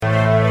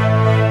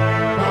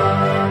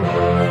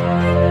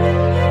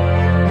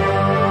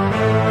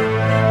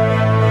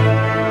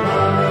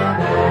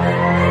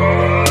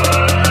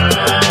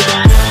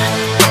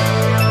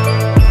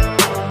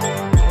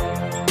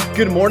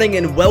Good morning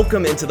and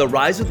welcome into the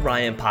Rise with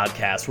Ryan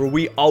podcast, where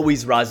we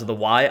always rise with a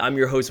why. I'm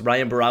your host,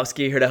 Ryan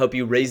Borowski, here to help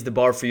you raise the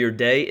bar for your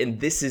day, and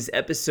this is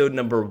episode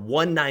number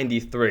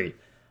 193.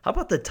 How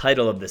about the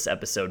title of this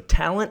episode?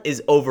 Talent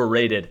is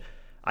overrated.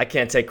 I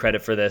can't take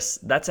credit for this.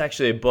 That's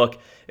actually a book.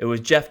 It was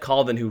Jeff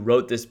Colvin who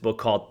wrote this book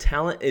called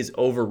Talent is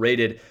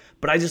Overrated,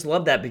 but I just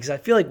love that because I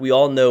feel like we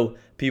all know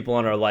people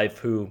in our life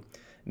who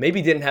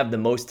maybe didn't have the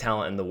most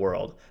talent in the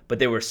world, but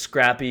they were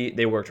scrappy,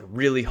 they worked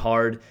really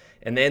hard,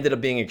 and they ended up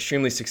being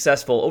extremely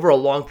successful over a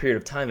long period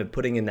of time and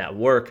putting in that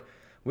work.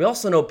 We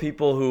also know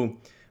people who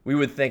we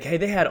would think, hey,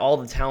 they had all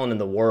the talent in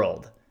the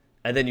world.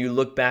 And then you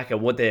look back at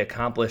what they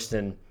accomplished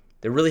and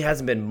there really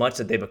hasn't been much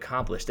that they've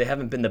accomplished. They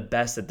haven't been the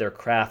best at their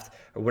craft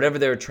or whatever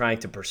they were trying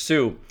to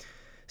pursue.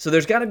 So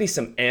there's got to be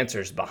some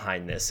answers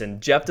behind this.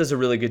 And Jeff does a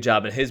really good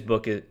job in his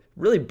book at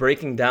really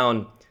breaking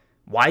down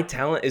why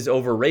talent is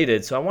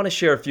overrated. So I want to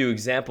share a few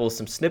examples,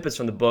 some snippets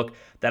from the book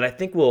that I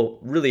think will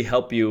really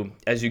help you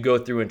as you go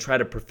through and try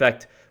to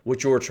perfect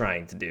what you're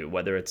trying to do,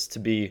 whether it's to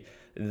be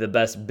the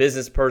best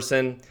business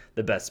person,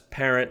 the best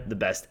parent, the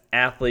best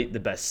athlete, the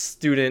best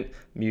student,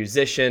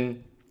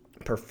 musician,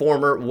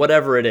 performer,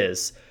 whatever it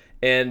is.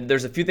 And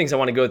there's a few things I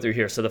want to go through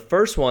here. So the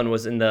first one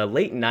was in the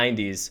late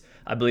 90s,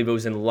 I believe it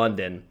was in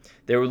London.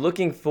 They were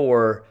looking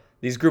for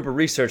These group of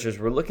researchers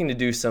were looking to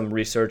do some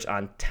research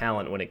on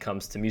talent when it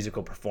comes to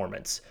musical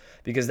performance,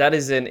 because that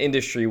is an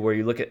industry where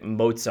you look at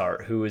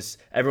Mozart, who is,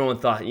 everyone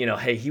thought,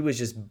 hey, he was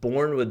just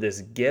born with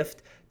this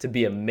gift to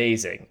be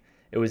amazing.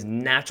 It was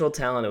natural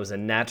talent. It was a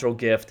natural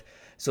gift.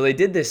 So they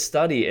did this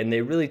study and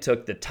they really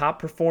took the top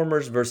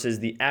performers versus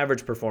the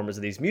average performers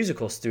of these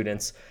musical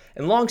students.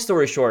 And long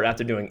story short,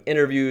 after doing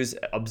interviews,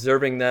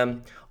 observing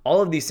them,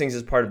 all of these things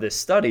as part of this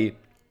study,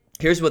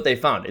 here's what they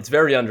found. It's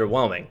very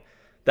underwhelming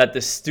that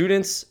the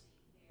students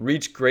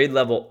reach grade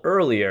level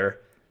earlier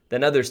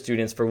than other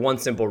students for one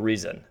simple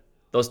reason.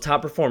 Those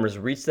top performers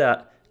reach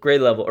that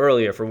grade level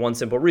earlier for one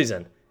simple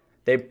reason.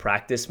 They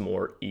practice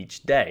more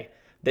each day.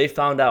 They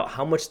found out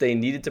how much they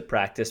needed to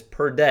practice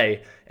per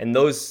day, and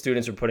those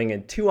students were putting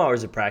in 2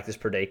 hours of practice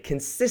per day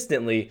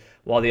consistently,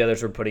 while the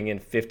others were putting in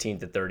 15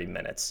 to 30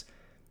 minutes.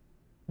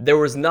 There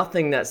was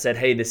nothing that said,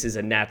 hey, this is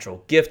a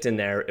natural gift in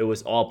there. It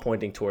was all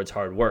pointing towards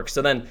hard work.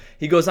 So then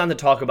he goes on to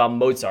talk about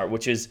Mozart,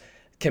 which is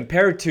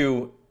compared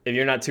to, if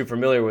you're not too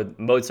familiar with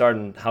Mozart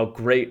and how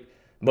great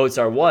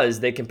Mozart was,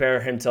 they compare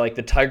him to like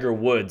the Tiger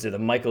Woods or the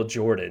Michael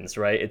Jordans,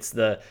 right? It's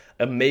the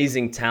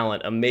amazing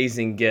talent,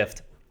 amazing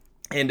gift.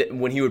 And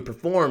when he would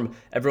perform,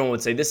 everyone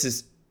would say,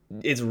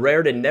 it's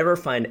rare to never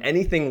find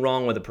anything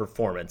wrong with a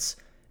performance.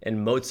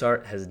 And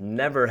Mozart has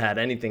never had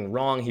anything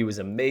wrong. He was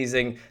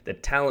amazing. The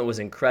talent was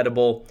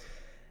incredible.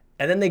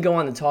 And then they go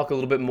on to talk a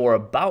little bit more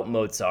about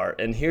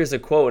Mozart. And here's a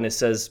quote, and it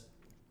says,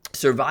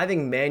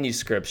 surviving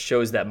manuscripts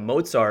shows that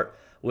Mozart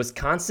was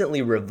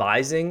constantly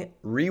revising,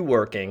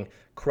 reworking,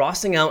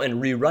 crossing out and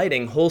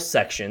rewriting whole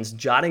sections,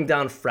 jotting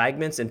down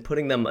fragments and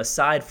putting them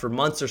aside for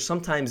months or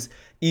sometimes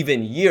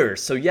even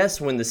years. So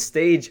yes, when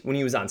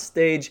he was on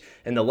stage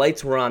and the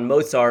lights were on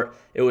Mozart,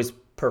 it was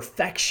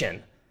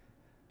perfection.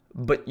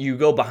 But you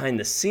go behind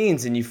the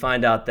scenes and you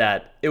find out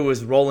that it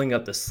was rolling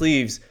up the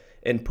sleeves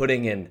and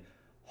putting in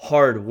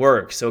hard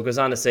work. So it goes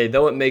on to say,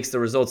 though it makes the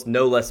results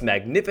no less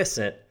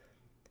magnificent,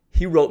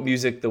 he wrote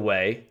music the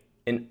way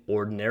an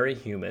ordinary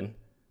human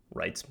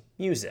writes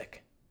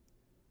music.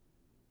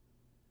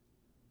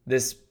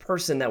 This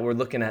person that we're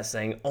looking at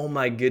saying, oh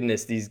my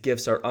goodness, these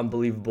gifts are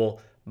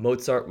unbelievable.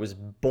 Mozart was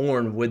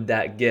born with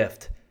that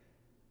gift.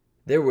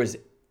 There was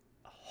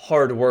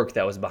hard work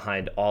that was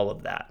behind all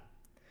of that.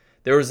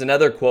 There was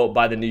another quote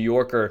by the New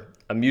Yorker,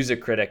 a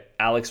music critic,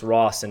 Alex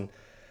Ross, and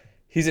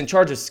he's in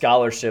charge of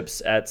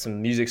scholarships at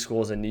some music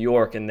schools in New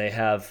York, and they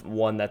have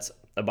one that's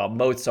about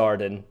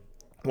Mozart. And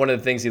one of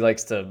the things he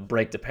likes to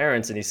break to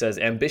parents, and he says,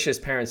 ambitious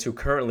parents who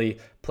currently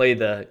play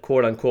the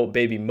quote-unquote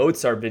baby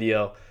Mozart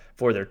video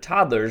for their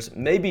toddlers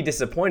may be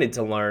disappointed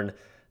to learn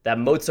that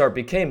Mozart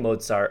became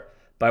Mozart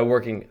by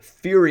working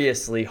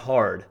furiously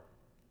hard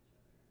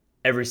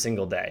every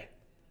single day.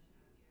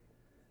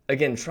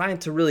 Again, trying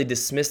to really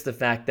dismiss the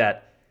fact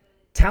that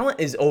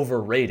talent is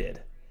overrated.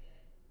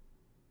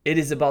 It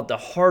is about the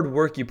hard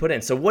work you put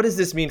in. So what does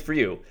this mean for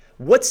you?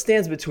 What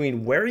stands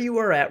between where you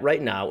are at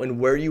right now and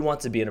where you want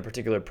to be in a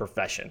particular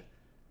profession?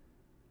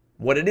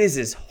 What it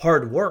is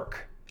hard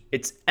work.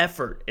 It's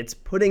effort. It's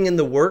putting in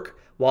the work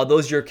while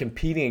those you're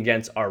competing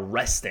against are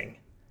resting.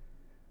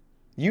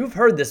 You've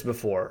heard this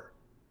before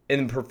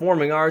in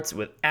performing arts,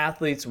 with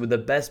athletes, with the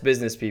best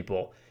business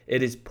people.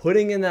 It is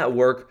putting in that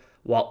work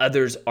while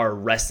others are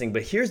resting.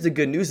 But here's the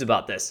good news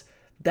about this.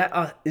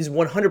 That is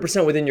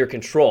 100% within your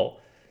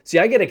control. See,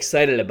 I get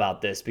excited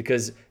about this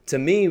because to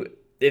me,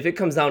 if it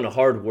comes down to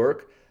hard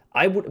work,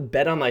 I would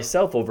bet on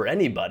myself over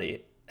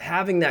anybody.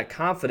 Having that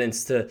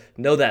confidence to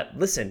know that,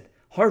 listen,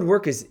 hard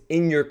work is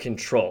in your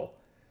control.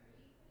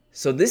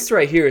 So this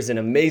right here is an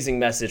amazing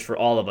message for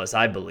all of us,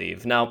 I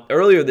believe. Now,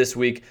 earlier this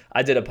week,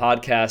 I did a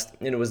podcast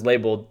and it was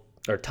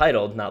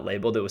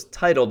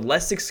titled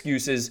Less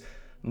Excuses,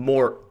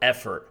 More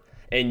Effort.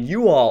 and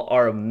you all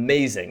are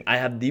amazing. I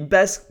have the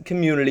best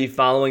community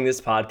following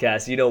this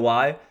podcast. You know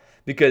why?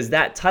 Because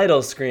that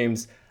title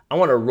screams, I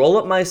want to roll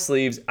up my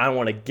sleeves. I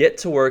want to get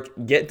to work,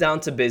 get down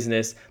to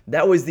business.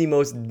 That was the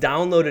most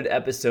downloaded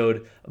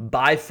episode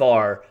by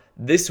far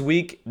this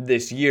week,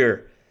 this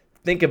year.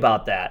 Think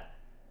about that.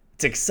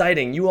 It's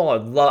exciting. You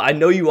all I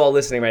know you all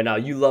listening right now,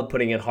 you love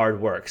putting in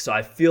hard work. So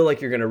I feel like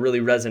you're going to really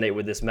resonate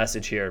with this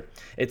message here.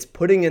 It's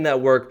putting in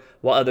that work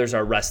while others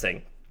are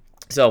resting.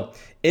 So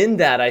in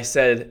that I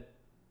said,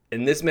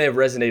 and this may have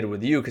resonated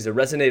with you because it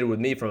resonated with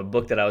me from a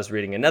book that I was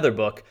reading, another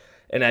book.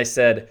 And I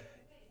said,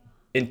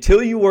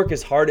 until you work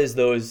as hard as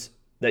those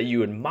that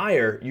you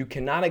admire, you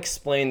cannot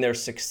explain their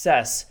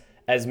success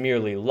as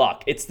merely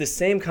luck. It's the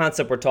same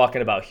concept we're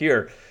talking about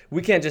here.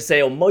 We can't just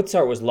say, oh,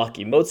 Mozart was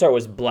lucky. Mozart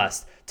was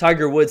blessed.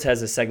 Tiger Woods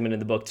has a segment in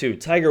the book too.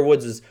 Tiger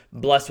Woods is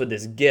blessed with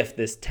this gift,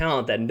 this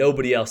talent that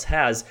nobody else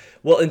has.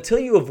 Well, until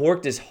you have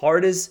worked as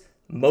hard as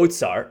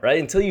Mozart, right?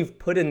 Until you've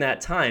put in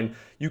that time,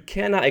 you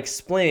cannot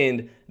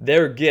explain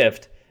their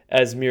gift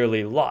as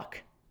merely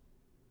luck.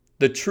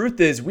 The truth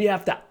is we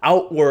have to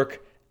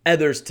outwork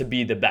others to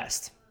be the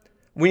best.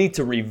 We need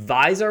to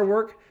revise our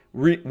work.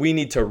 We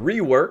need to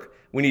rework.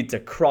 We need to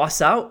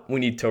cross out. We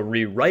need to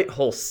rewrite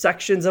whole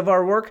sections of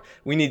our work.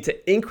 We need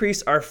to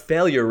increase our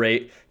failure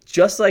rate,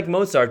 just like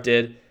Mozart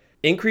did.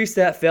 Increase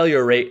that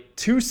failure rate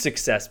to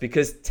success,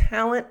 because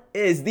talent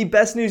is the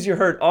best news you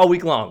heard all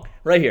week long,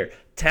 right here.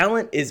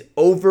 Talent is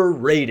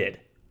overrated.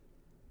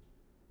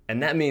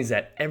 And that means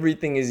that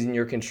everything is in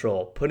your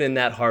control. Put in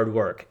that hard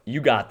work. You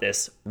got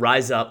this.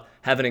 Rise up.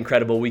 Have an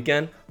incredible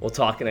weekend. We'll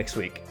talk next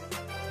week.